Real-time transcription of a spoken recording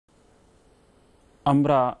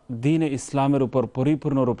আমরা দ্বীনে ইসলামের উপর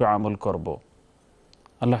পরিপূর্ণরূপে আমল করব।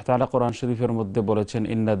 আল্লাহ তাআলা কোরআন শরীফের মধ্যে বলেছেন,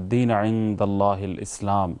 ইন্নাদ-দীনা ইনদাল্লাহিল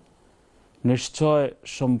ইসলাম, নিশ্চয়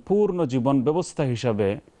সম্পূর্ণ জীবন ব্যবস্থা হিসাবে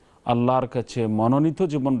আল্লাহর কাছে মনোনীত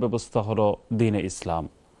জীবন ব্যবস্থা হলো দ্বীনে ইসলাম।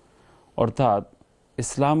 অর্থাৎ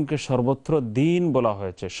ইসলামকে সর্বত্র দ্বীন বলা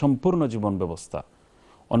হয়েছে, সম্পূর্ণ জীবন ব্যবস্থা।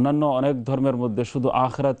 অন্যান্য অনেক ধর্মের মধ্যে শুধু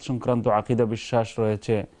আখিরাত সংক্রান্ত আকীদা বিশ্বাস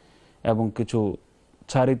রয়েছে এবং কিছু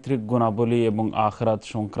চারিত্রিক গুণাবলী এবং আখিরাত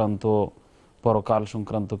সংক্রান্ত, পরকাল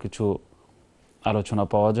সংক্রান্ত কিছু আলোচনা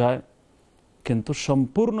পাওয়া যায়, কিন্তু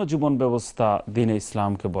সম্পূর্ণ জীবন ব্যবস্থা দ্বীনে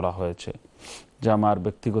ইসলামকে বলা হয়েছে। যে আমার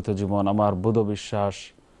ব্যক্তিগত জীবন, আমার বোধ বিশ্বাস,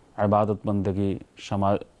 ইবাদত বন্দেগী,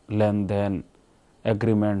 সমাজ, লেনদেন,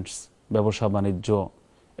 এগ্রিমেন্টস, ব্যবসা বাণিজ্য,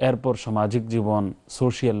 এরপর সামাজিক জীবন,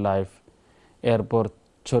 সোশিয়াল লাইফ, এরপর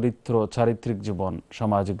চারিত্রিক জীবন,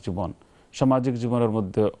 সামাজিক জীবন। সামাজিক জীবনের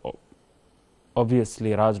মধ্যে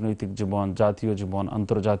অবভিয়াসলি রাজনৈতিক জীবন, জাতীয় জীবন,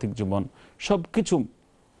 আন্তর্জাতিক জীবন, সব কিছু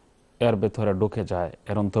এর ভেতরে ঢুকে যায়,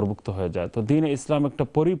 এর অন্তর্ভুক্ত হয়ে যায়। তো দ্বীনে ইসলাম একটা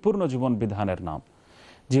পরিপূর্ণ জীবন বিধানের নাম।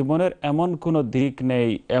 জীবনের এমন কোনো দিক নেই,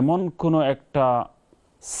 এমন কোনো একটা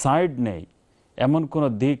সাইড নেই, এমন কোনো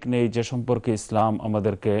দিক নেই যে সম্পর্কে ইসলাম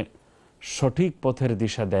আমাদেরকে সঠিক পথের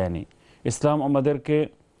দিশা দেয়নি। ইসলাম আমাদেরকে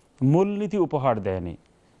মূলনীতি উপহার দেয়নি,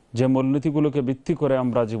 যে মূলনীতিগুলোকে ভিত্তি করে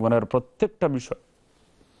আমরা জীবনের প্রত্যেকটা বিষয়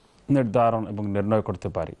নির্ধারণ এবং নির্ণয় করতে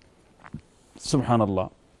পারি। সুবহানাল্লাহ।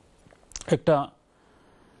 একটা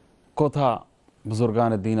কথা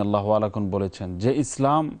বুজুর্গানে দ্বীন আল্লাহু আলাকুন বলেছেন যে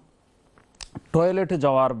ইসলাম টয়লেটে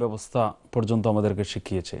যাওয়ার ব্যবস্থা পর্যন্ত আমাদেরকে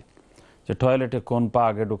শিখিয়েছে, যে টয়লেটে কোন পা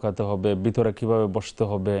আগে ঢুকাতে হবে, ভিতরে কিভাবে বসতে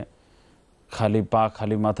হবে, খালি পা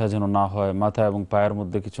খালি মাথা যেন না হয়, মাথা এবং পায়ের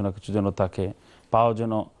মধ্যে কিছু না কিছু যেন থাকে, পাও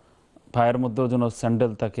যেন, পায়ের মধ্যেও যেন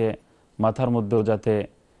স্যান্ডেল থাকে, মাথার মধ্যেও যাতে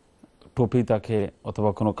টুপি থাকে অথবা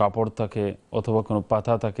কোনো কাপড় থাকে অথবা কোনো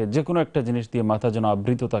পাতা থাকে, যে কোনো একটা জিনিস দিয়ে মাথা যেন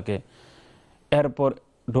আবৃত থাকে। এরপর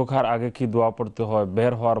ঢোকার আগে কি দোয়া পড়তে হয়,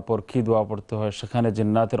 বের হওয়ার পর কি দোয়া পড়তে হয়, সেখানে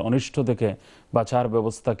জিন্নাতের অনিষ্ট থেকে বাঁচার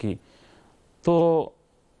ব্যবস্থা কি, তো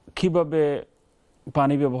কিভাবে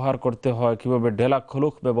পানি ব্যবহার করতে হয়, কিভাবে ডেলা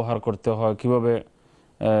খলুক ব্যবহার করতে হয়, কিভাবে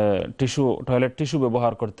টয়লেট টিস্যু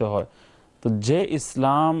ব্যবহার করতে হয়। তো যে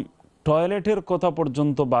ইসলাম টয়লেটের কথা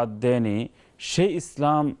পর্যন্ত বাদ দেয়নি, সেই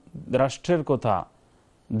ইসলাম রাষ্ট্রের কথা,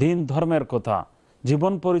 দিন ধর্মের কথা,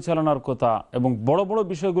 জীবন পরিচালনার কথা এবং বড় বড়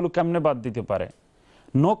বিষয়গুলো কেমনে বাদ দিতে পারে,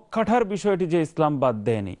 নখ কাটার বিষয়টি যে ইসলাম বাদ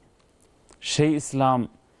দেয়নি, সেই ইসলাম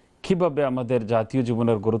কিভাবে আমাদের জাতীয়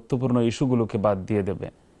জীবনের গুরুত্বপূর্ণ ইস্যুগুলোকে বাদ দিয়ে দেবে,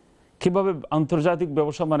 কিভাবে আন্তর্জাতিক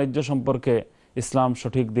ব্যবসা বাণিজ্য সম্পর্কে ইসলাম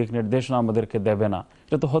সঠিক দিক নির্দেশনা আমাদেরকে দেবে না,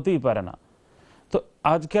 এটা তো হতেই পারে না। তো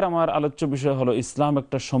আজকের আমার আলোচ্য বিষয় হলো ইসলাম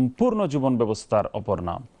একটা সম্পূর্ণ জীবন ব্যবস্থার অপর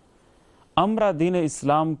নাম। আমরা দ্বীনে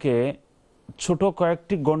ইসলামকে ছোট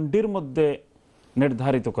কয়েকটি গণ্ডির মধ্যে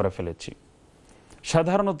নির্ধারিত করে ফেলেছি।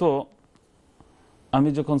 সাধারণত আমি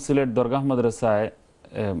যখন সিলেট দরগাহ মাদ্রাসায়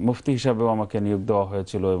মুফতি হিসাবেও আমাকে নিয়োগ দেওয়া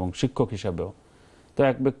হয়েছিল এবং শিক্ষক হিসাবেও, তো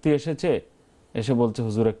এক ব্যক্তি এসে বলছে,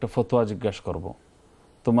 হুজুর একটা ফতোয়া জিজ্ঞাসা করব।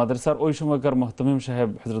 তো মাদ্রাসার ওই সময়কার মুহতামিম সাহেব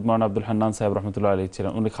হযরত মাওলানা আব্দুল হান্নান সাহেব রহমতুল্লাহ আলাইহি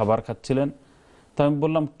ছিলেন, উনি খাবার খাচ্ছিলেন। তো আমি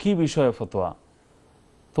বললাম, কি বিষয়ে ফতোয়া?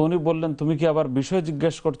 তো উনি বললেন, তুমি কি আবার বিষয়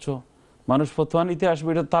জিজ্ঞাসা করছো? মানুষ ফতোয়া নিতে আসবে,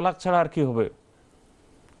 এটা তালাক ছাড়া আর কি হবে?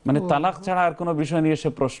 মানে তালাক ছাড়া আর কোনো বিষয় নিয়ে সে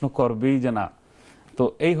প্রশ্ন করবেই যে না। তো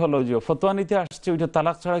এই হলো যে ফতোয়া নিতে আসছে, ওইটা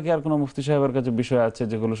তালাক ছাড়া কি আর কোনো মুফতি সাহেবের কাছে বিষয় আছে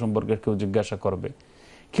যেগুলো সম্পর্কে কেউ জিজ্ঞাসা করবে?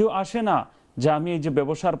 কেউ আসে না যে আমি এই যে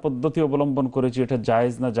ব্যবসার পদ্ধতি অবলম্বন করেছি এটা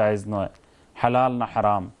জায়েজ না জায়েজ নয়, হালাল না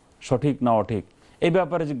হারাম, সঠিক না অঠিক, এই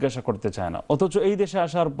ব্যাপারে জিজ্ঞাসা করতে চায় না। অথচ এই দেশে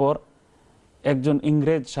আসার পর একজন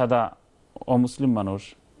ইংরেজ সাদা অমুসলিম মানুষ,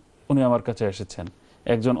 উনি আমার কাছে এসেছেন।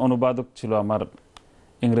 একজন অনুবাদক ছিল, আমার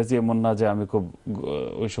ইংরেজি এমন না যে আমি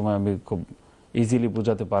ওই সময় আমি খুব ইজিলি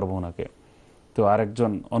বোঝাতে পারবো ওনাকে। তো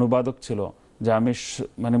আরেকজন অনুবাদক ছিল যে আমি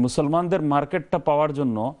মানে মুসলমানদের মার্কেটটা পাওয়ার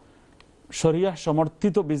জন্য শরিয়াহ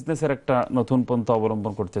সমর্থিত বিজনেসের একটা নতুন পন্থা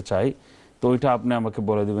অবলম্বন করতে চাই, তো ওইটা আপনি আমাকে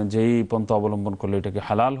বলে দিবেন যে এই পন্থা অবলম্বন করলে এটা কি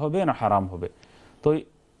হালাল হবে না হারাম হবে। তো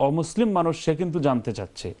অমুসলিম মানুষ সে কিন্তু জানতে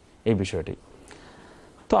চাচ্ছে এই বিষয়টি।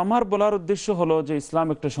 তো আমার বলার উদ্দেশ্য হলো যে ইসলাম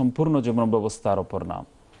একটা সম্পূর্ণ জীবন ব্যবস্থার ওপর নাম।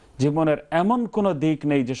 জীবনের এমন কোনো দিক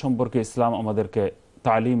নেই যে সম্পর্কে ইসলাম আমাদেরকে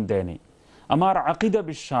তালিম দেয়নি। আমার আকীদা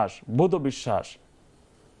বিশ্বাস, বোধ বিশ্বাস,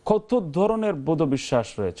 কত ধরনের বোধ বিশ্বাস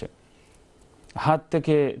রয়েছে। হাত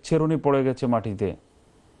থেকে ছেরুনি পড়ে গেছে মাটিতে,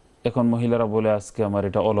 এখন মহিলারা বলে আজকে আমার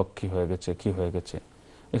এটা অলক্ষী হয়ে গেছে, কি হয়ে গেছে।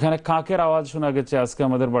 এখানে কাকের আওয়াজ শোনা গেছে, আজকে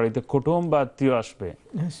আমাদের বাড়িতে কুটুম বা আত্মীয় আসবে।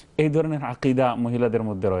 এই ধরনের আকীদা মহিলাদের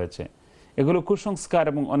মধ্যে রয়েছে। এগুলো কুসংস্কার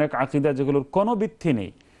এবং অনেক আকীদা যেগুলোর কোনো ভিত্তি নেই,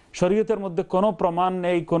 শরীয়তের মধ্যে কোনো প্রমাণ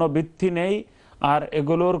নেই, কোনো ভিত্তি নেই, আর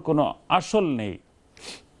এগুলোর কোনো আসল নেই,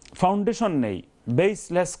 ফাউন্ডেশন নেই।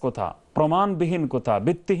 বেসলেস কথা, প্রমাণবিহীন কথা,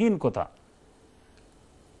 ভিত্তিহীন কথা,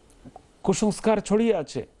 কুসংস্কার ছড়িয়ে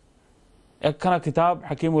আছে। একখানা কিতাব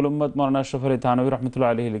হাকিমুল উম্মত মাওলানা আশরাফ আলী থানভী রাহমাতুল্লাহ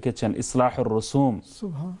আলাইহি লিখেছেন ইসলাহুর রুসুম।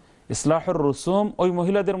 ইসলাহুর রুসুম, ওই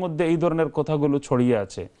মহিলাদের মধ্যে এই ধরনের কথাগুলো ছড়িয়ে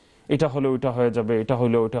আছে, এটা হলে ওইটা হয়ে যাবে, এটা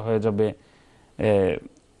হলে ওইটা হয়ে যাবে,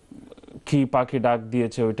 কি পাখি ডাক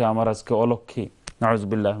দিয়েছে ওইটা আমার আজকে অলক্ষী,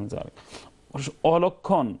 নাউজুবিল্লাহ মিন যালিক।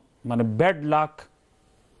 অলক্ষণ মানে ব্যাড লাক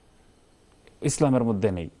ইসলামের মধ্যে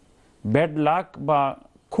নেই। ব্যাড লাক বা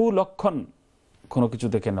কুলক্ষণ কোনো কিছু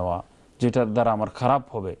দেখে নেওয়া যেটার দ্বারা আমার খারাপ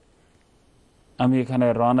হবে। আমি এখানে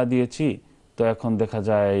রওনা দিয়েছি, তো এখন দেখা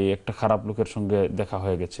যায় একটা খারাপ লোকের সঙ্গে দেখা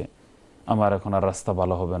হয়ে গেছে, আমার এখন আর রাস্তা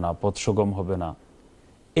ভালো হবে না, পথ সুগম হবে না।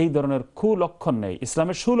 এই ধরনের কুলক্ষণ নেই।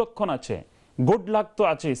 ইসলামের সুলক্ষণ আছে, গুড লাক তো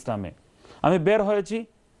আছে ইসলামে। আমি বের হয়েছি,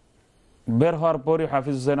 বের হওয়ার পরই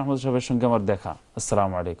হাফিজ হুসাইন আহমদ সাহেবের সঙ্গে আমার দেখা,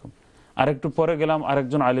 আসসালামু আলাইকুম। আরেকটু পরে গেলাম,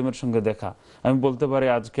 আরেকজন আলিমের সঙ্গে দেখা। আমি বলতে পারি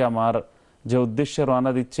আজকে আমার যে উদ্দেশ্যে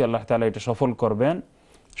রওনা দিচ্ছি আল্লাহ তাআলা এটা সফল করবেন।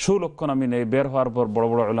 সুলক্ষণ আমি নেই। বের হওয়ার পর বড়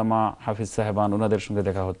বড় উলামা, হাফিজ সাহেবান, ওনাদের সঙ্গে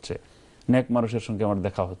দেখা হচ্ছে, নেক মানুষের সঙ্গে আমার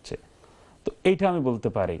দেখা হচ্ছে। তো এইটা আমি বলতে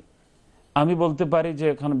পারি। আমি বলতে পারি যে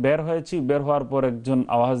এখন বের হয়েছি, বের হওয়ার পর একজন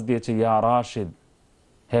আওয়াজ দিয়েছে, ইয়া রাশিদ,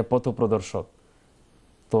 হে পথ প্রদর্শক,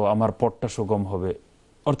 তো আমার পথটা সুগম হবে।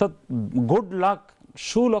 অর্থাৎ গুড লাক,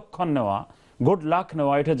 সুলক্ষণ নেওয়া, গুড লাক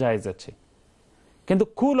নেওয়া এটা জায়েজ আছে। কিন্তু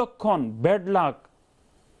কুলক্ষণ, ব্যাড লাক,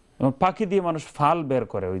 পাখি দিয়ে মানুষ ফাল বের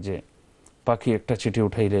করে, ওই যে পাখি একটা চিঠি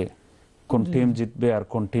উঠাইলে কোন টিম জিতবে আর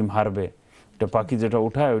কোন টিম হারবে, এটা পাখি যেটা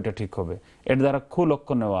উঠায় ওইটা ঠিক হবে, এর দ্বারা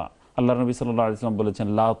কুলক্ষণ নেওয়া। আল্লাহ নবী সাল্লাল্লাহু আলাইহি ওয়াসাল্লাম বলেছেন,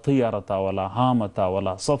 লা তিয়ারাতা ওয়ালা হামাতা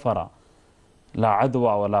ওয়ালা সফারা লা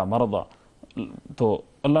আদওয়া ওয়ালা মারদা। তো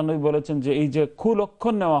আল্লাহ নবী বলেছেন যে এই যে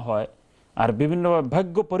কুলক্ষণ নেওয়া হয় আর বিভিন্নভাবে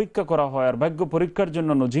ভাগ্য পরীক্ষা করা হয়, আর ভাগ্য পরীক্ষার জন্য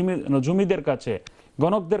নজুমিদের কাছে,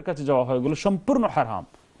 গণকদের কাছে যাওয়া হয়, এগুলো সম্পূর্ণ হারাম,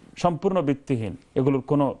 সম্পূর্ণ ভিত্তিহীন, এগুলোর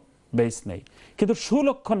কোনো বেস নেই। কিন্তু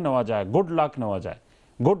সুলক্ষণ নেওয়া যায়, গুড লাক নেওয়া যায়।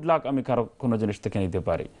 গুড লাক আমি কারো কোনো জিনিস থেকে নিতে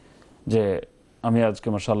পারি, যে আমি আজকে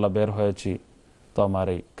মাশাআল্লাহ বের হয়েছি, তো আমার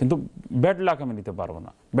এই, কিন্তু ব্যাড লাক আমি নিতে পারবো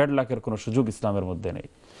না। ব্যাড লাকের কোনো সুযোগ ইসলামের মধ্যে নেই।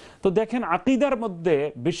 তো দেখেন, আকীদার মধ্যে,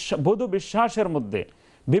 বৌদ্ধ বিশ্বাসের মধ্যে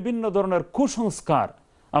বিভিন্ন ধরনের কুসংস্কার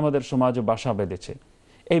আমাদের সমাজে বাসা বেঁধেছে।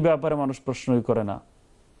 এই ব্যাপারে মানুষ প্রশ্নই করে না,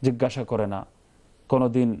 জিজ্ঞাসা করে না,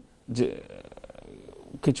 কোনোদিন যে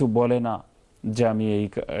কিছু বলে না যে আমি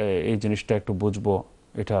এই জিনিসটা একটু বুঝবো,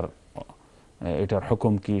 এটার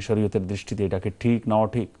হুকুম কি, শরীয়তের দৃষ্টিতে এটাকে ঠিক না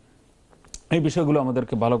অঠিক, এই বিষয়গুলো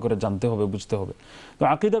আমাদেরকে ভালো করে জানতে হবে, বুঝতে হবে। তো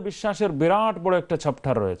আকীদা বিশ্বাসের বিরাট বড় একটা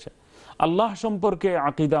চ্যাপ্টার রয়েছে। আল্লাহ সম্পর্কে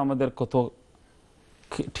আকীদা আমাদের কত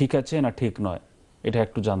ঠিক আছে না ঠিক নয়, এটা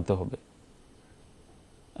একটু জানতে হবে।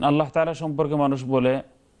 আল্লাহ তাআলা সম্পর্কে মানুষ বলে,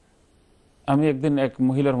 আমি একদিন এক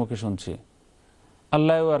মহিলার মুখে শুনছি,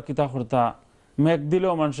 আল্লাহ আর কিতা করতা মেঘ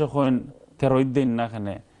দিলেও মানুষ কইন তে রোদ দিন না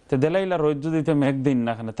খানে, তে দেলাইলা রোদ দিতে মেঘ দিন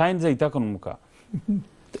না খানে, তাইন যাইতা কোন মুখা।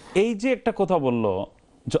 এই যে একটা কথা বললো,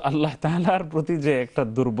 যে আল্লাহ তাআলার প্রতি যে একটা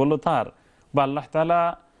দুর্বলতার বা আল্লাহ তাআলা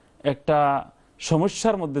একটা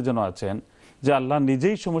সমস্যার মধ্যে যেন আছেন, যে আল্লাহ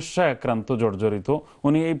নিজেই সমস্যায় আক্রান্ত, জর্জরিত।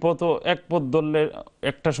 উনি এই পথ, এক পথ ধরলে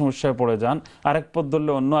একটা সমস্যায় পড়ে যান, আরেক পথ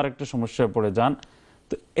ধরলে অন্য আরেকটা সমস্যায় পড়ে যান।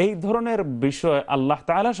 তো এই ধরনের বিষয় আল্লাহ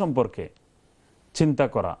তাআলা সম্পর্কে চিন্তা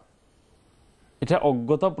করা, এটা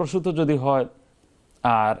অজ্ঞতা প্রসূত যদি হয়,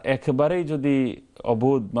 আর একেবারেই যদি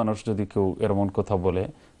অবোধ মানুষ যদি কেউ এরকম কথা বলে,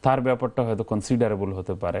 তার ব্যাপারটা হয়তো কনসিডারেবল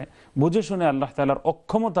হতে পারে। বুঝে শুনে আল্লাহ তাআলার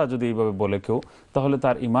অক্ষমতা যদি এইভাবে বলে কেউ, তাহলে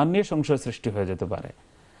তার ঈমান নিয়ে সংশয় সৃষ্টি হয়ে যেতে পারে।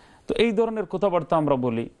 তো এই ধরনের কথাবার্তা আমরা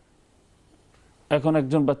বলি। এখন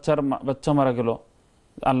একজন বাচ্চা মারা গেল,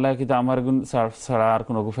 আল্লাহ কিন্তু আমার গুণ ছাড়া আর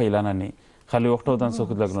কোনো গুফাইলা না নেই, খালি ওটাও দান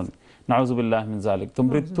চোখে লাগলো, নাউজুবিল্লাহ মিন যালিক। তো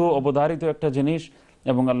মৃত্যু অবধারিত একটা জিনিস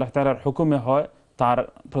এবং আল্লাহ তাআলার হুকুমে হয়। তার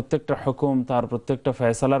প্রত্যেকটা হুকুম, তার প্রত্যেকটা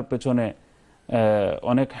ফয়সালার পেছনে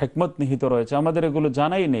অনেক হিকমত নিহিত রয়েছে, আমাদের এগুলো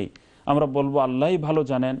জানাই নেই। আমরা বলবো আল্লাহই ভালো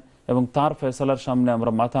জানেন, এবং তার ফয়সালার সামনে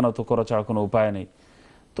আমরা মাথা নত করা ছাড়া কোনো উপায় নেই।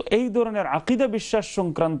 তো এই ধরনের আকীদা বিশ্বাস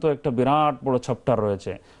সংক্রান্ত একটা বিরাট বড় চ্যাপ্টার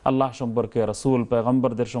রয়েছে। আল্লাহ সম্পর্কে, রাসূল,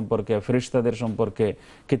 পয়গম্বরদের সম্পর্কে, ফেরেশতাদের সম্পর্কে,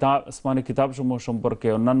 কিতাব, আসমানি কিতাবসমূহ সম্পর্কে,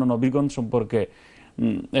 অন্যান্য নবীগণ সম্পর্কে,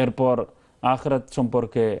 এরপর আখিরাত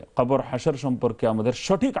সম্পর্কে, কবর হাশর সম্পর্কে আমাদের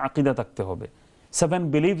সঠিক আকীদা থাকতে হবে। 7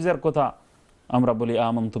 বিলিভস এর কথা আমরা বলি,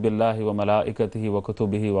 আমানতু বিল্লাহি ওয়া মালাইকাতিহি ওয়া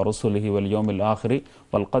কুতুবিহি ওয়া রুসুলিহি ওয়াল ইয়াউমিল আখিরি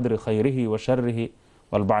ওয়াল কদরি খাইরিহি ওয়া শাররিহি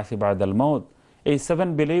ওয়াল বা'সি বা'দাল মাউত। এই 7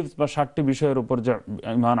 বিলিভস বা 7টি বিষয়ের উপর যে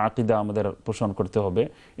ঈমান আকীদা আমাদের পোষণ করতে হবে,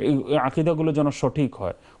 এই আকীদাগুলো যেন সঠিক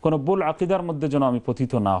হয়, কোনো ভুল আকীদার মধ্যে যেন আমি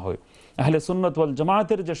পতিত না হই। আহলে সুন্নাত ওয়াল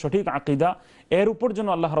জামাতের যে সঠিক আকীদা, এর উপর যেন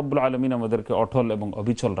আল্লাহ রাব্বুল আলামিন আমাদেরকে অটল এবং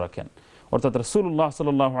অবিচল রাখেন। অর্থাৎ রাসূলুল্লাহ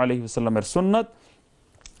সাল্লাল্লাহু আলাইহি ওয়াসাল্লামের সুন্নাত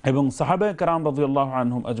এবং সাহাবায়ে কেরাম রাদিয়াল্লাহু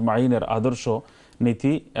আনহুম আজমাইনের আদর্শ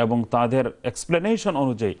নীতি এবং তাদের এক্সপ্লেনেশন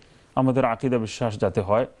অনুযায়ী আমাদের আকীদা বিশ্বাস যাতে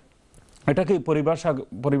হয়, এটাকেই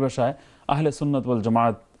পরিভাষায় আহলে সুন্নাত ওয়াল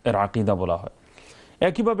জামাত এর আকীদা বলা হয়।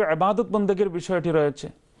 একইভাবে ইবাদত বন্দেগীর বিষয়টি রয়েছে।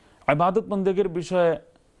 ইবাদত বন্দেগীর বিষয়ে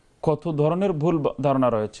কত ধরনের ভুল ধারণা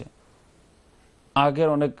রয়েছে। আগের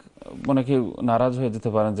অনেকে নারাজ হয়ে যেতে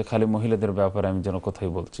পারেন যে খালি মহিলাদের ব্যাপারে আমি যেন কোথায়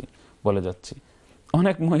বলে যাচ্ছি।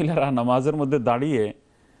 অনেক মহিলারা নামাজের মধ্যে দাঁড়িয়ে,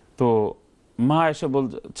 তো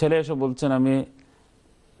ছেলে এসে বলছেন আমি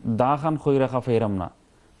দা খান খই রাখা ফেরাম না,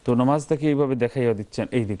 তো নামাজ থেকে এইভাবে দেখাইয়া দিচ্ছেন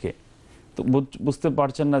এইদিকে, তো বুঝতে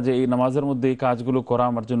পারছেন না যে এই নামাজের মধ্যে এই কাজগুলো করা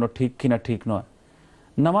আমার জন্য ঠিক কিনা ঠিক নয়।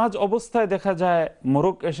 নামাজ অবস্থায় দেখা যায়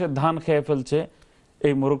মোরগ এসে ধান খেয়ে ফেলছে,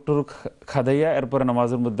 এই মোরগ টুরুক খাদাইয়া এরপরে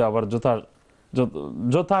নামাজের মধ্যে আবার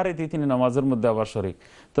যথারীতি তিনি নামাজের মধ্যে আবার শরিক।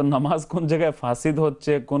 তো নামাজ কোন জায়গায় ফাসিদ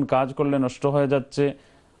হচ্ছে, কোন কাজ করলে নষ্ট হয়ে যাচ্ছে,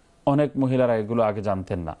 অনেক মহিলারা এগুলো আগে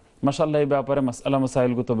জানতেন না। মাশাআল্লাহ এই ব্যাপারে মাসআলা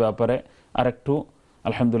মাসাইলগত ব্যাপারে আরেকটু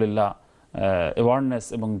আলহামদুলিল্লাহ অ্যাওয়ারনেস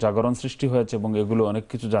এবং জাগরণ সৃষ্টি হয়েছে এবং এগুলো অনেক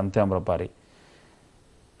কিছু জানতে আমরা পারি।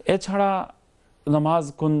 এছাড়া নামাজ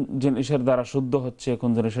কোন জিনিসের দ্বারা শুদ্ধ হচ্ছে, কোন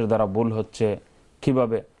জিনিসের দ্বারা ভুল হচ্ছে,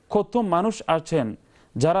 কিভাবে কত মানুষ আছেন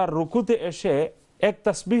যারা রুকুতে এসে এক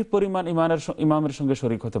তাসবিহ পরিমাণ ইমামের সঙ্গে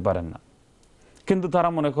শরীক হতে পারেন না, কিন্তু তারা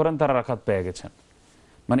মনে করেন তারা রাকাত পেয়ে গেছেন।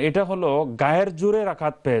 মানে এটা হলো গায়ের জোরে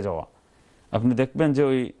রাকাত পেয়ে যাওয়া। আপনি দেখবেন যে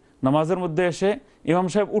ওই নামাজের মধ্যে এসে ইমাম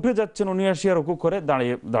সাহেব উঠে যাচ্ছেন, উনি আসিয়া রুকু করে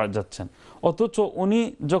দাঁড়িয়ে যাচ্ছেন, অথচ উনি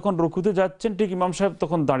যখন রুকুতে যাচ্ছেন ঠিক ইমাম সাহেব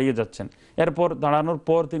তখন দাঁড়িয়ে যাচ্ছেন, এরপর দাঁড়ানোর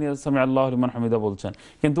পর তিনি সামি আল্লাহু লিমান হামিদা বলছেন,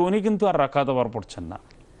 কিন্তু উনি কিন্তু আর রাকাত আবার পড়ছেন না,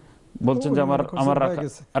 বলছেন যে আমার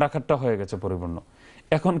রাকাতটা হয়ে গেছে পরিপূর্ণ।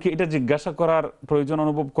 এখন কি এটা জিজ্ঞাসা করার প্রয়োজন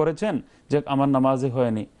অনুভব করেছেন যে আমার নামাজে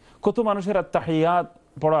হয়নি? কত মানুষের তাহিয়াত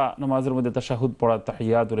পড়া, নামাজের মধ্যে তাশাহুদ পড়া,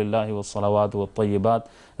 তাহিয়াতু লিল্লাহি ওয়াস সালাওয়াতু ওয়াত তাইয়্যিবাত,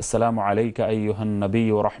 আসসালামু আলাইকা আইয়ুহান নবী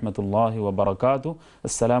ওয়া রাহমাতুল্লাহি ওয়া বারাকাতুহু,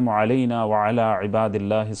 আসসালামু আলাইনা ওয়া আলা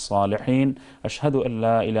ইবাদিল্লাহিস সালিহিন, আশহাদু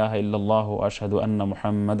আল্লা ইলাহা ইল্লাল্লাহু ওয়া আশহাদু আন্না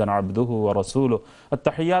মুহাম্মাদান আবদুহু ওয়া রাসূলুহু।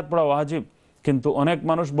 তাহিয়াত পড়া ওয়াজিব, কিন্তু অনেক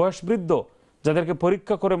মানুষ বয়সবৃদ্ধ যাদেরকে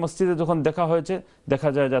পরীক্ষা করে মসজিদে যখন দেখা হয়েছে, দেখা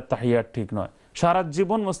যায় যে তাহিয়াত ঠিক নয়। সারা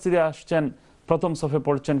জীবন মসজিদে আসছেন, প্রথম সফে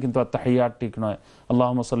পড়ছেন, কিন্তু তাহিয়াত ঠিক নয়,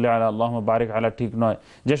 আল্লাহুম্মা সাল্লি আলা আল্লাহুম্মা বারিক আলা ঠিক নয়।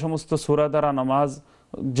 যে সমস্ত সূরা দ্বারা নামাজ,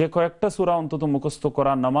 যে কয়েকটা সূরা অন্তত মুখস্থ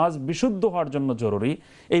করা নামাজ বিশুদ্ধ হওয়ার জন্য জরুরি,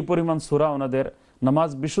 এই পরিমাণ সূরা ওনাদের নামাজ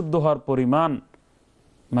বিশুদ্ধ হওয়ার পরিমাণ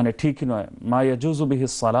মানে ঠিক নয়, মা ইয়াজুজু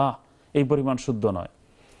বিহিস সালাহ, এই পরিমাণ শুদ্ধ নয়।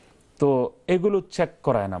 তো এগুলো চেক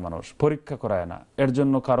করায় না মানুষ, পরীক্ষা করায় না, এর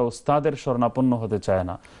জন্য কারো উস্তাদের শরণাপন্ন হতে চায়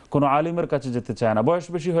না, কোনো আলিমের কাছে যেতে চায় না। বয়স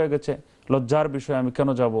বেশি হয়ে গেছে, লজ্জার বিষয়, আমি কেন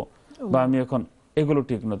যাব, বা আমি এখন, এগুলো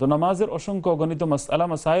ঠিক নয়। তো নামাজের অসংখ্য অগণিত মাসআলা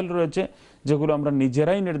মাসাইল রয়েছে যেগুলো আমরা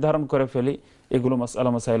নিজেরাই নির্ধারণ করে ফেলি, এগুলো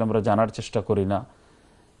মাসআলা মাসাইল আমরা জানার চেষ্টা করি না।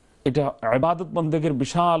 এটা ইবাদত বন্দেগীর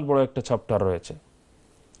বিশাল বড় একটা চ্যাপ্টার রয়েছে।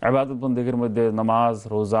 ইবাদত বন্দেগীর মধ্যে নামাজ,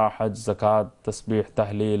 রোজা, হজ, যাকাত, তাসবিহ,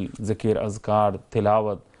 তাহলিল, জিকির, আজকার,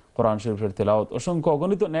 তিলাওয়াত, কোরআন শরীফের তিলাওয়াত, অসংখ্য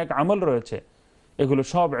অগণিত নেক আমল রয়েছে, এগুলো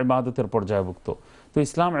সব ইবাদতের পর্যায়ভুক্ত। তো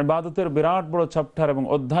ইসলাম ইবাদতের বিরাট বড় চ্যাপ্টার এবং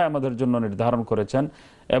অধ্যায় আমাদের জন্য নির্ধারণ করেছেন,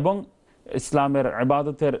 এবং ইসলামের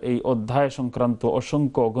ইবাদতের এই অধ্যায় সংক্রান্ত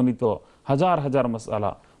অসংখ্য অগণিত হাজার হাজার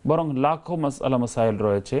মাসআলা, বরং লাখো মাসআলা মাসাইল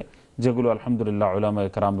রয়েছে যেগুলো আলহামদুলিল্লাহ উলামায়ে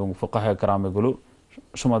কেরাম এবং ফুকাহায়ে কেরাম এগুলো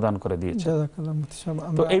সমাধান করে দিয়েছে।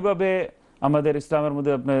 তো এইভাবে আমাদের ইসলামের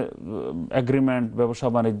মধ্যে আপনি এগ্রিমেন্ট, ব্যবসা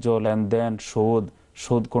বাণিজ্য, লেনদেন,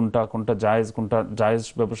 সুদ কোনটা জায়েজ, কোনটা জায়েজ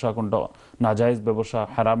ব্যবসা, কোনটা নাজায়েজ ব্যবসা,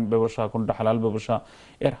 হারাম ব্যবসা, কোনটা হালাল ব্যবসা,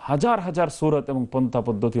 এর হাজার হাজার সূরত এবং পন্থা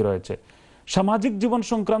পদ্ধতি রয়েছে। সামাজিক জীবন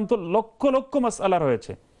সংক্রান্ত লক্ষ লক্ষ মাসআলা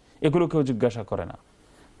রয়েছে, এগুলো কেউ জিজ্ঞাসা করে না।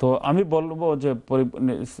 তো আমি বলবো যে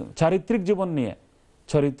চারিত্রিক জীবন নিয়ে,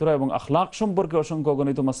 চরিত্র এবং আখলাক সম্পর্কে অসংখ্য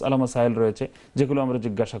অগণিত মাসআলা মাসাইল রয়েছে যেগুলো আমরা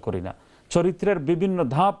জিজ্ঞাসা করি না। চরিত্রের বিভিন্ন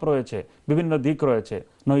ধাপ রয়েছে, বিভিন্ন দিক রয়েছে,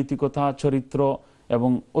 নৈতিকতা, চরিত্র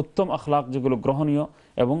এবং উত্তম আখলাক যেগুলো গ্রহণীয়,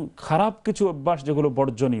 এবং খারাপ কিছু অভ্যাস যেগুলো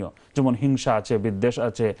বর্জনীয়, যেমন হিংসা আছে, বিদ্বেষ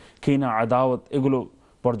আছে, কিনা, আদাওয়াত, এগুলো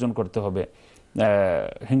বর্জন করতে হবে।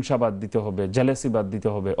 হিংসা বাদ দিতে হবে, জেলেসি বাদ দিতে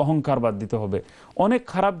হবে, অহংকার বাদ দিতে হবে, অনেক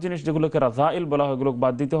খারাপ জিনিস যেগুলোকে রাযাইল বলা হয় এগুলো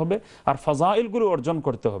বাদ দিতে হবে, আর ফাযাইলগুলো অর্জন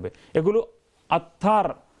করতে হবে। এগুলো আত্মার,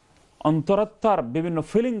 অন্তরাত্মার বিভিন্ন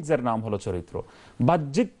ফিলিংসের নাম হলো চরিত্র।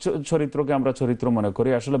 বাহ্যিক চরিত্রকে আমরা চরিত্র মনে করি,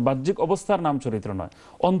 আসলে বাহ্যিক অবস্থার নাম চরিত্র নয়,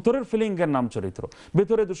 অন্তরের ফিলিংয়ের নাম চরিত্র।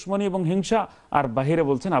 ভেতরে দুশ্মনী এবং হিংসা, আর বাহিরে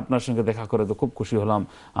বলছেন আপনার সঙ্গে দেখা করে তো খুব খুশি হলাম,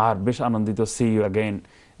 আর বেশ আনন্দিত, সি ইউ অ্যাগেইন,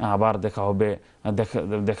 আবার দেখা হবে,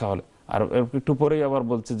 দেখা হলে, আর একটু পরেই আবার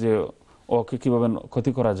বলছে যে ওকে কিভাবে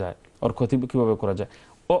ক্ষতি করা যায়, ওর ক্ষতি কিভাবে করা যায়।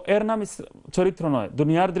 ও এর নাম চরিত্র নয়।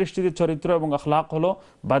 দুনিয়ার দৃষ্টিতে চরিত্র এবং আখলাক হলো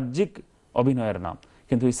বাহ্যিক অভিনয়ের নাম,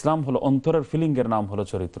 কিন্তু ইসলাম হলো অন্তরের ফিলিং এর নাম হলো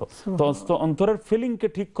চরিত্র। তো অন্তরের ফিলিংকে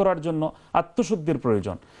ঠিক করার জন্য আত্মশুদ্ধির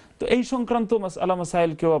প্রয়োজন। তো এই সংক্রান্ত মাসআলা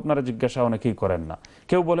মাসাইল কেউ আপনারা জিজ্ঞাসা অনেকেই করেন না।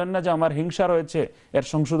 কেউ বলেন না যে আমার হিংসা রয়েছে, এর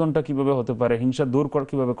সংশোধনটা কিভাবে হতে পারে, হিংসা দূর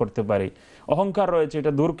কিভাবে করতে পারি, অহংকার রয়েছে,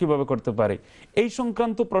 এটা দূর কিভাবে করতে পারি। এই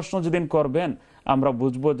সংক্রান্ত প্রশ্ন যেদিন করবেন আমরা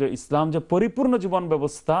বুঝবো যে ইসলাম যে পরিপূর্ণ জীবন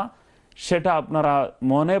ব্যবস্থা সেটা আপনারা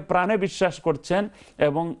মনে প্রাণে বিশ্বাস করছেন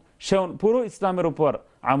এবং সে পুরো ইসলামের উপর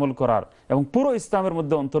আমল করার এবং পুরো ইসলামের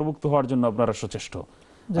মধ্যে অন্তর্ভুক্ত হওয়ার জন্য আপনারা সচেষ্ট।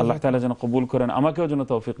 আল্লাহ তাআলা যেন কবুল করেন, আমাকেও যেন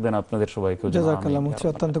তৌফিক দেন, আপনাদের সবাইকে। জাযাকাল্লাহ মুফতি,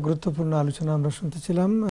 অত্যন্ত গুরুত্বপূর্ণ আলোচনা আমরা শুনতেছিলাম।